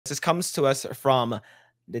This comes to us from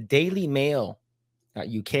the Daily Mail.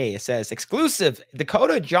 UK. It says exclusive: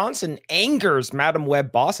 Dakota Johnson angers Madam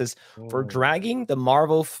Web bosses for dragging the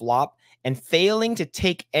Marvel flop and failing to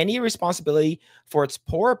take any responsibility for its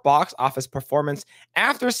poor box office performance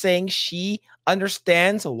after saying she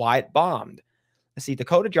understands why it bombed. Let's see.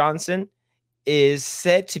 Dakota Johnson is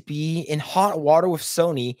said to be in hot water with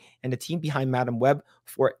Sony and the team behind Madam Web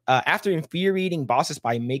for after infuriating bosses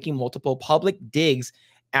by making multiple public digs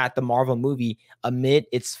at the Marvel movie amid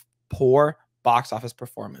its poor box office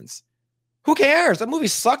performance. Who cares? That movie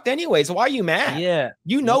sucked anyways. Why are you mad? Yeah.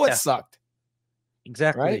 You know it sucked.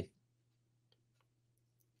 Exactly. Right?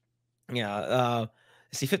 Yeah.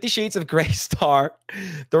 See, 50 Shades of Grey star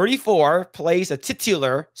 34 plays a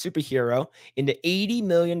titular superhero in the $80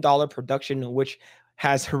 million production, which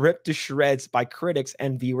has ripped to shreds by critics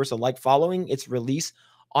and viewers alike following its release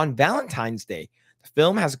on Valentine's Day. The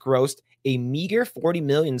film has grossed a meager $40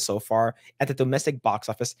 million so far at the domestic box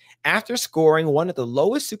office after scoring one of the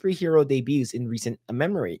lowest superhero debuts in recent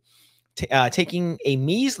memory, taking a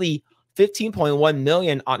measly $15.1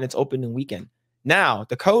 million on its opening weekend. Now,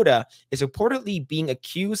 Dakota is reportedly being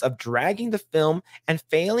accused of dragging the film and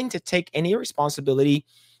failing to take any responsibility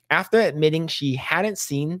after admitting she hadn't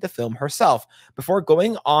seen the film herself, before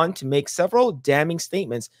going on to make several damning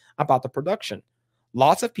statements about the production.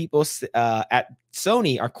 Lots of people at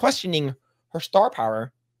Sony are questioning her star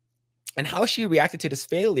power, and how she reacted to this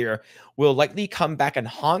failure will likely come back and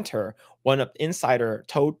haunt her, one of insider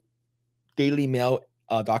told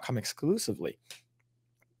DailyMail.com exclusively.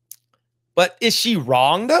 But is she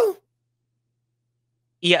wrong though?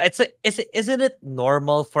 Yeah, isn't it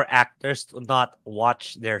normal for actors to not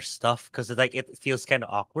watch their stuff because like it feels kind of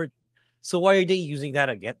awkward? So why are they using that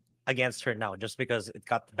against her now just because it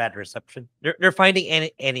got bad reception? They're finding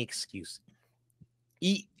any excuse.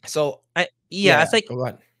 Yeah, it's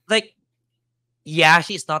like yeah,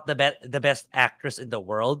 she's not the best actress in the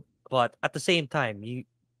world, but at the same time, you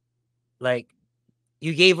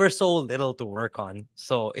gave her so little to work on,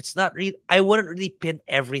 so it's not really. I wouldn't really pin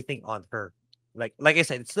everything on her. Like I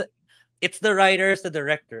said, it's the writers, the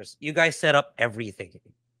directors. You guys set up everything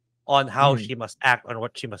on how she must act, on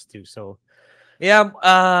what she must do. So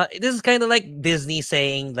yeah, this is kind of like Disney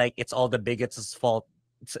saying like it's all the bigots' fault.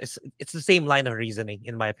 It's the same line of reasoning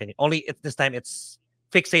in my opinion. Only this time it's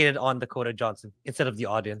fixated on Dakota Johnson instead of the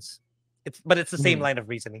audience. But it's the same line of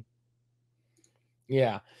reasoning.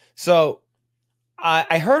 Yeah. So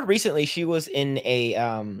I heard recently she was in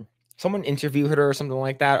a someone interviewed her or something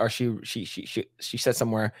like that, or she said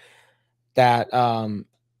somewhere that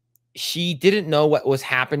she didn't know what was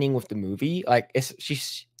happening with the movie. Like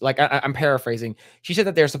she's like I'm paraphrasing. She said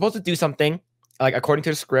that they're supposed to do something like according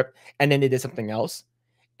to the script, and then they did something else.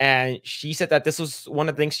 And she said that this was one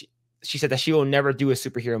of the things she said that she will never do a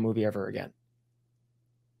superhero movie ever again.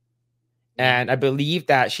 And I believe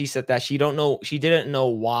that she said that she didn't know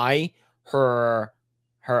why her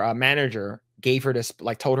manager gave her this,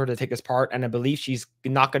 like told her to take this part, and I believe she's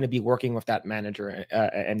not going to be working with that manager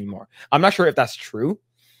anymore. I'm not sure if that's true,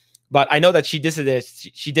 but I know that she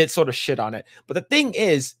did sort of shit on it. But the thing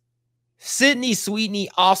is, Sydney Sweeney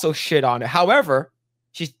also shit on it. However,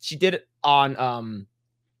 she did it on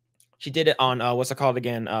what's it called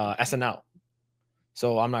again, SNL.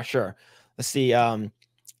 So I'm not sure. Let's see.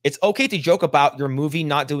 It's okay to joke about your movie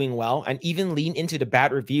not doing well and even lean into the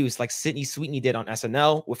bad reviews like Sydney Sweeney did on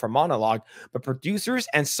SNL with her monologue, but producers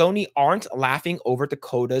and Sony aren't laughing over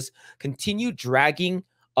Dakota's continued dragging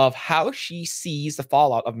of how she sees the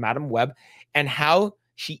fallout of Madam Web and how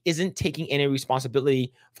she isn't taking any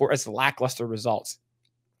responsibility for its lackluster results.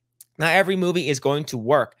 Not every movie is going to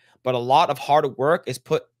work, but a lot of hard work is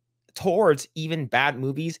put towards even bad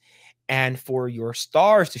movies, and for your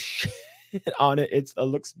stars to shit on it, it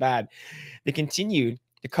looks bad. They continued,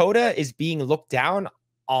 Dakota is being looked down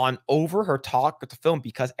on over her talk with the film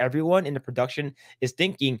because everyone in the production is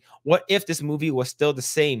thinking, what if this movie was still the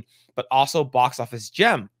same, but also box office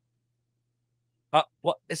gem?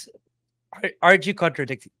 Aren't you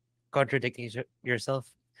contradicting yourself?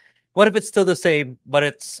 What if it's still the same, but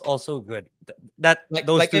it's also good?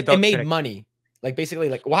 It made money. Like basically,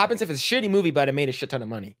 like what happens if it's a shitty movie, but it made a shit ton of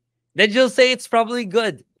money? Then you'll say it's probably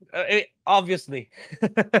good, obviously.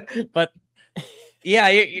 But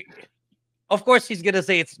yeah, of course she's gonna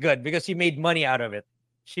say it's good because she made money out of it.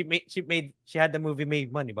 She had the movie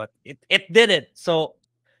made money, but it didn't. So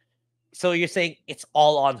you're saying it's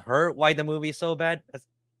all on her? Why the movie is so bad?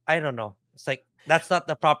 I don't know. It's like that's not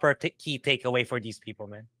the proper key takeaway for these people,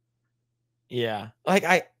 man. Yeah,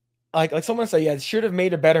 like someone said, yeah, should have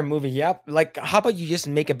made a better movie. Yep. Like, how about you just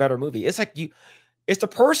make a better movie? It's like it's the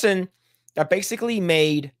person that basically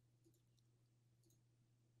made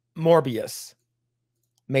Morbius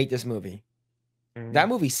made this movie. That Mhm.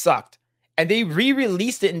 movie sucked. And they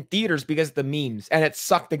re-released it in theaters because of the memes, and it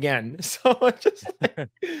sucked again. So it's just like,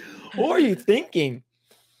 what are you thinking?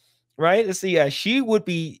 Right? Let's see. She would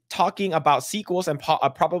be talking about sequels and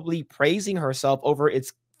probably praising herself over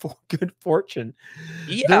its good fortune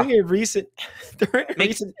Yeah, during a recent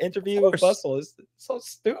makes of interview with course. Bustle. It's so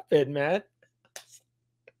stupid, man.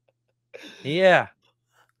 Yeah.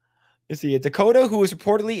 You see, Dakota, who was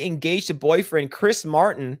reportedly engaged to boyfriend Chris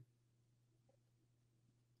Martin,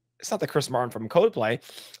 it's not the Chris Martin from Coldplay,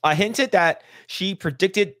 hinted that she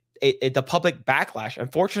predicted the public backlash.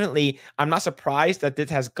 Unfortunately, I'm not surprised that this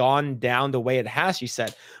has gone down the way it has, she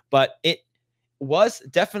said, but it was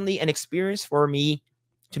definitely an experience for me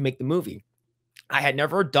to make the movie. I had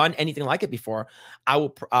never done anything like it before.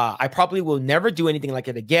 I probably will never do anything like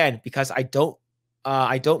it again because I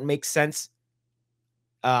don't make sense.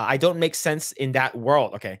 I don't make sense in that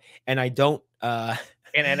world. Okay. And I don't, And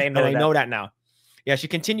I and know I know that. that now. Yeah, she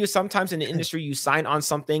continues. Sometimes in the industry, you sign on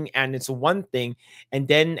something and it's one thing, and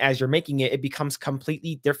then as you're making it, it becomes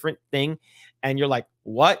completely different thing, and you're like,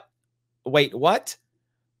 "What? Wait, what?"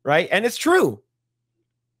 Right? And it's true.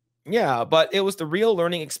 Yeah, but it was the real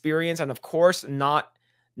learning experience, and of course, not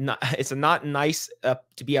it's not nice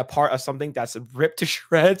to be a part of something that's ripped to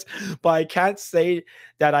shreds. But I can't say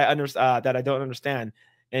that that I don't understand.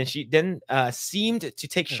 And she then seemed to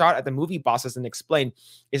take Hmm. shot at the movie bosses and explain,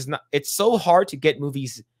 it's so hard to get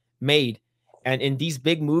movies made, and in these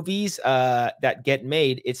big movies that get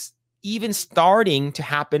made, it's even starting to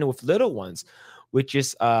happen with little ones, which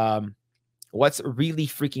is what's really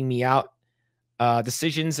freaking me out.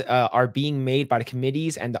 Decisions are being made by the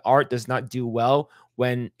committees, and the art does not do well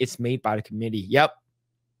when it's made by the committee. Yep,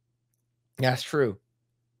 that's true.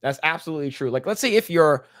 That's absolutely true. Like, let's say if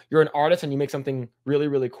you're an artist and you make something really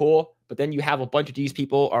really cool, but then you have a bunch of these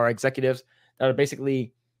people or executives that are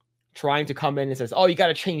basically trying to come in and says, "Oh, you got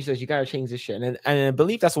to change this, you got to change this shit," and I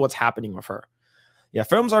believe that's what's happening with her. Yeah,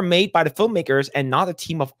 films are made by the filmmakers and not a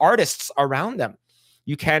team of artists around them.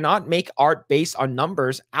 You cannot make art based on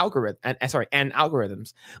numbers, and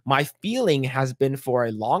algorithms. My feeling has been for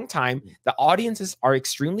a long time the audiences are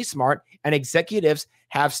extremely smart and executives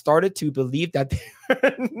have started to believe that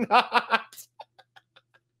they're not.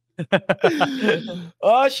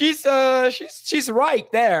 She's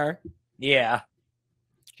right there. Yeah.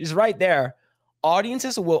 She's right there.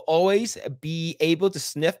 Audiences will always be able to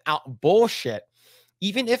sniff out bullshit.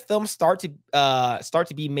 Even if films start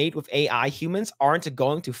to be made with AI, humans aren't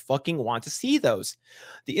going to fucking want to see those.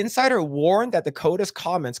 The insider warned that Dakota's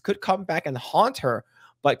comments could come back and haunt her,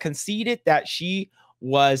 but conceded that she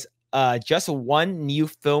was just one new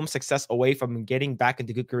film success away from getting back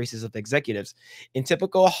into good graces of executives. In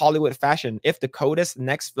typical Hollywood fashion, if Dakota's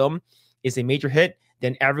next film is a major hit,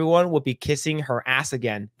 then everyone will be kissing her ass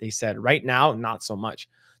again, they said. Right now, not so much.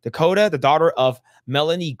 Dakota, the daughter of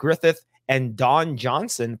Melanie Griffith and Dawn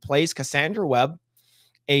Johnson, plays Cassandra Webb,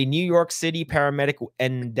 a New York City paramedic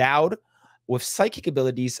endowed with psychic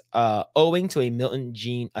abilities owing to a mutant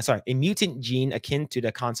gene akin to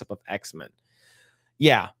the concept of X-Men.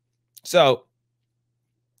 Yeah. So,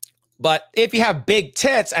 but if you have big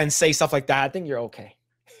tits and say stuff like that, I think you're okay.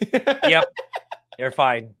 Yep. You're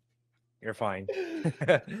fine. You're fine.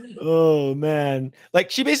 Oh man. Like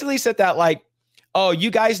she basically said that like, "Oh, you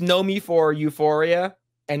guys know me for Euphoria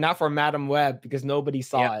and not for Madam Web because nobody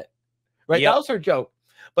saw Yep. it." Right? That Yep. was her joke.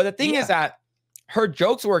 But the thing is Yeah. that her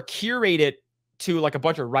jokes were curated to like a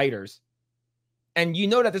bunch of writers. And you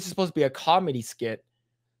know that this is supposed to be a comedy skit.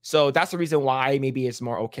 So that's the reason why maybe it's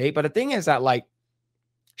more okay. But the thing is that like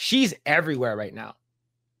she's everywhere right now.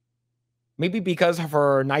 Maybe because of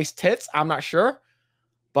her nice tits, I'm not sure.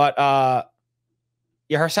 But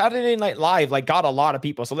yeah, her Saturday Night Live like got a lot of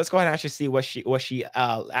people. So let's go ahead and actually see what she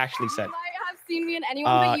actually said. You might have seen me in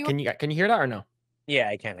anyone but you. Can you hear that or no? Yeah,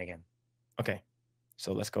 I can again. Okay.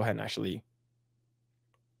 So let's go ahead and actually.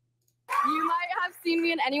 You might have seen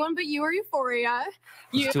me in anyone but you or Euphoria.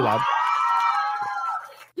 It's too loud.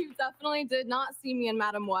 You definitely did not see me in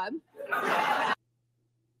Madam Web.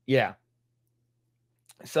 Yeah.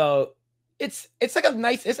 So it's like a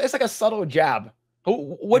nice it's like a subtle jab.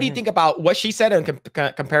 What do you think about what she said and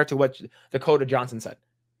compared to what Dakota Johnson said?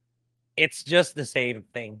 It's just the same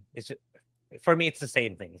thing. It's just, for me, it's the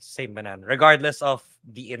same thing. It's the same banana, regardless of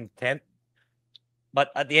the intent.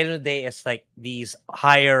 But at the end of the day, it's like these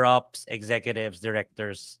higher ups, executives,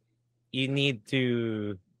 directors. You need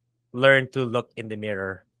to learn to look in the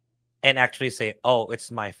mirror and actually say, "Oh,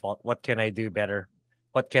 it's my fault. What can I do better?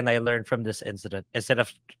 What can I learn from this incident?" Instead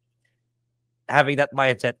of having that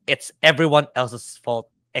mindset, it's everyone else's fault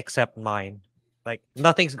except mine. Like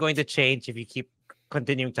nothing's going to change if you keep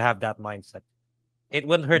continuing to have that mindset. It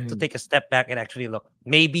wouldn't hurt to take a step back and actually look.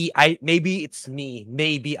 Maybe it's me.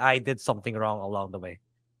 Maybe I did something wrong along the way.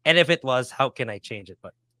 And if it was, how can I change it?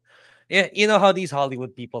 But yeah, you know how these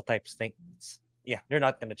Hollywood people types think. Yeah, they're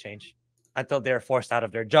not gonna change until they're forced out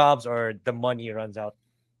of their jobs or the money runs out.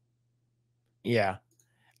 Yeah.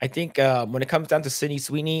 I think when it comes down to Sydney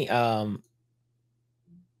Sweeney,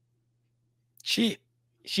 she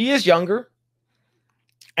is younger,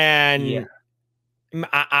 and Yeah.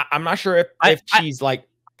 I'm not sure if she's like.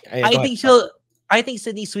 Yeah, I go think ahead. I think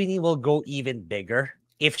Sydney Sweeney will go even bigger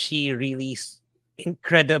if she really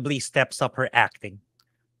incredibly steps up her acting.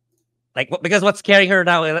 Like because what's carrying her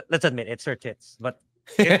now, let's admit, it's her tits. But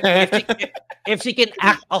if she can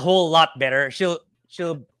act a whole lot better, she'll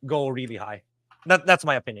go really high. That's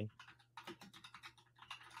my opinion.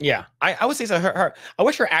 Yeah, I would say so. I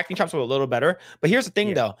wish her acting chops were a little better. But here's the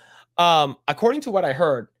thing, though. According to what I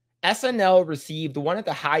heard, SNL received one of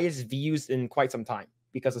the highest views in quite some time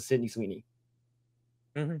because of Sydney Sweeney.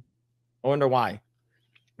 I wonder why.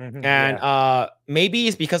 And maybe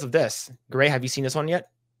it's because of this. Grae, have you seen this one yet?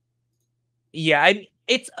 Yeah,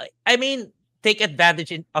 I mean, take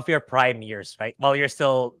advantage of your prime years, right? While you're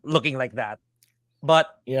still looking like that.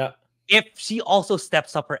 But yeah, if she also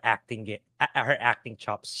steps up her acting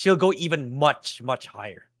chops, she'll go even much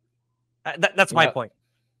higher. That's my point.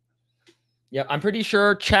 Yeah, I'm pretty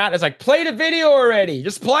sure chat is like, play the video already.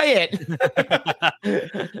 Just play it.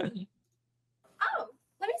 Oh,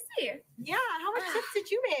 let me see. Yeah, how much tips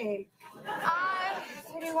did you make?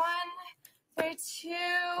 31, 32,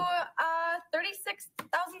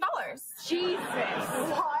 $36,000. Jesus.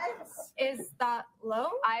 What? Is that low?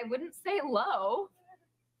 I wouldn't say low.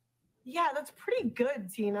 Yeah, that's pretty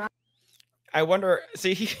good, Tina. I wonder.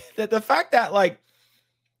 See, the fact that like,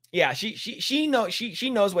 yeah, she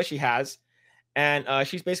knows what she has, and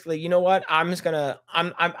she's basically, you know what? I'm not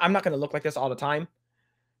gonna look like this all the time.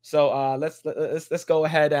 So let's go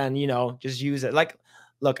ahead and just use it. Like,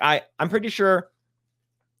 look, I'm pretty sure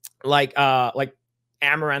like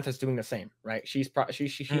Amaranth is doing the same, right? She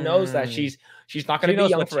knows that she's not gonna be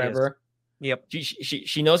young forever. Yep.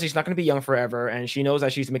 She knows she's not going to be young forever, and she knows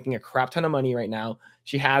that she's making a crap ton of money right now.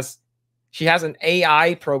 She has an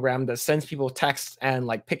AI program that sends people texts and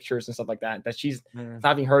like pictures and stuff like that. That she's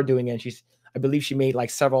having her doing it. And I believe she made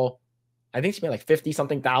like I think she made like 40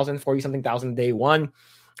 something thousand day one,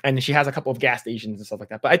 and she has a couple of gas stations and stuff like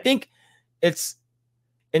that. But I think it's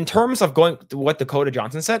in terms of going to what Dakota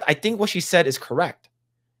Johnson said. I think what she said is correct.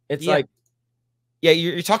 It's like. Yeah,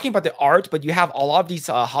 you're talking about the art, but you have a lot of these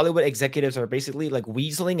Hollywood executives are basically like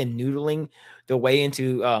weaseling and noodling their way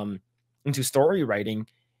into story writing,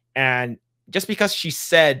 and just because she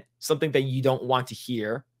said something that you don't want to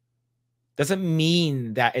hear, doesn't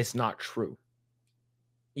mean that it's not true.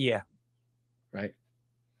 Yeah. Right.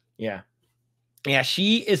 Yeah. Yeah.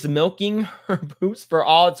 She is milking her boobs for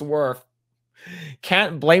all it's worth.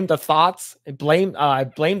 Can't blame the thoughts. Blame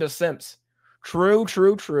the simps.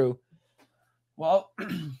 True. Well,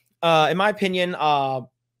 in my opinion,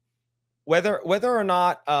 whether or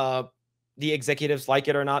not the executives like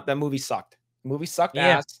it or not, that movie sucked. The movie sucked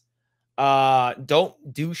ass.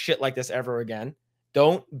 Don't do shit like this ever again.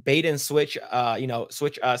 Don't bait and switch.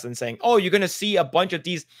 Switch us and saying, "Oh, you're gonna see a bunch of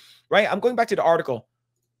these." Right? I'm going back to the article.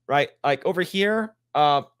 Right? Like over here,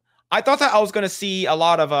 I thought that I was gonna see a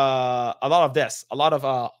lot of this, a lot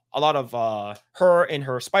of her in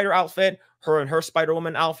her spider outfit. Her and her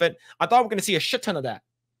Spider-Woman outfit. I thought we were going to see a shit ton of that.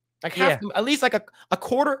 Like at least like a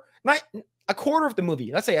quarter, not a quarter of the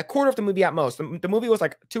movie. Let's say a quarter of the movie at most. The movie was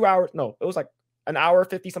like 2 hours. No, it was like an hour,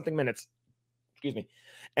 50 something minutes. Excuse me.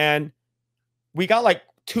 And we got like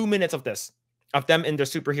 2 minutes of this, of them in their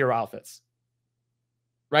superhero outfits.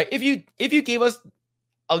 Right? If you gave us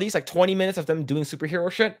at least like 20 minutes of them doing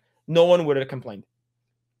superhero shit, no one would have complained.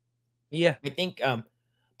 Yeah. I think,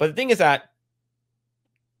 but the thing is that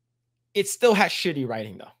it still has shitty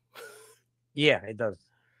writing though. Yeah, it does.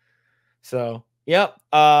 So, yep.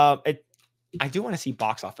 I do want to see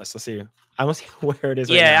box office. Let's see. I want to see where it is.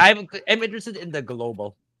 Yeah, right now. I'm interested in the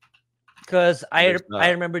global, because I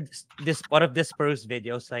remember this one of this first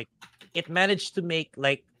videos. Like, it managed to make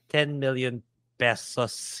like 10 million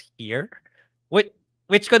pesos here,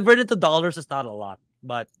 which converted to dollars is not a lot,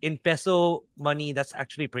 but in peso money, that's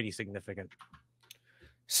actually pretty significant.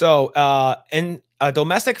 So, in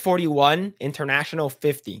domestic 41, international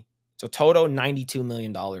 50, so total $92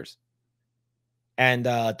 million. And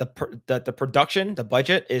the production, the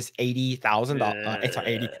budget is $80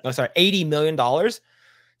 million.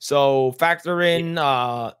 So factor in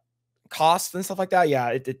costs and stuff like that.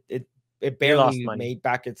 Yeah, it barely made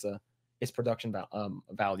back its its production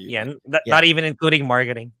value. Yeah, Like, not even including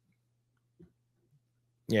marketing.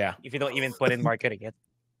 yeah. If you don't even put in marketing yet.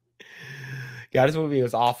 Yeah, this movie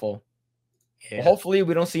was awful. Yeah. Well, hopefully,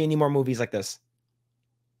 we don't see any more movies like this.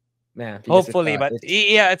 Man, because Hopefully, but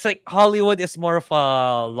yeah, it's like Hollywood is more of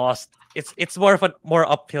a lost. It's more of a more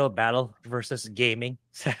uphill battle versus gaming,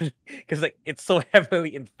 because like it's so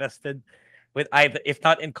heavily infested with either, if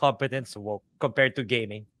not incompetence, woke compared to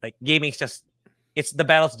gaming. Like gaming's just, it's the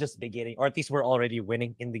battle's just beginning, or at least we're already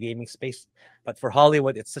winning in the gaming space. But for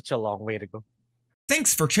Hollywood, it's such a long way to go.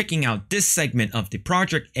 Thanks for checking out this segment of the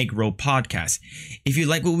Project Eggroll podcast. If you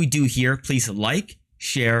like what we do here, please like,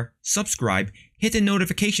 share, subscribe, hit the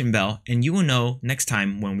notification bell, and you will know next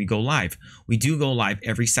time when we go live. We do go live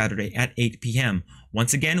every Saturday at 8 p.m.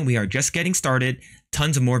 Once again, we are just getting started.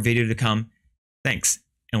 Tons of more video to come. Thanks,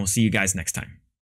 and we'll see you guys next time.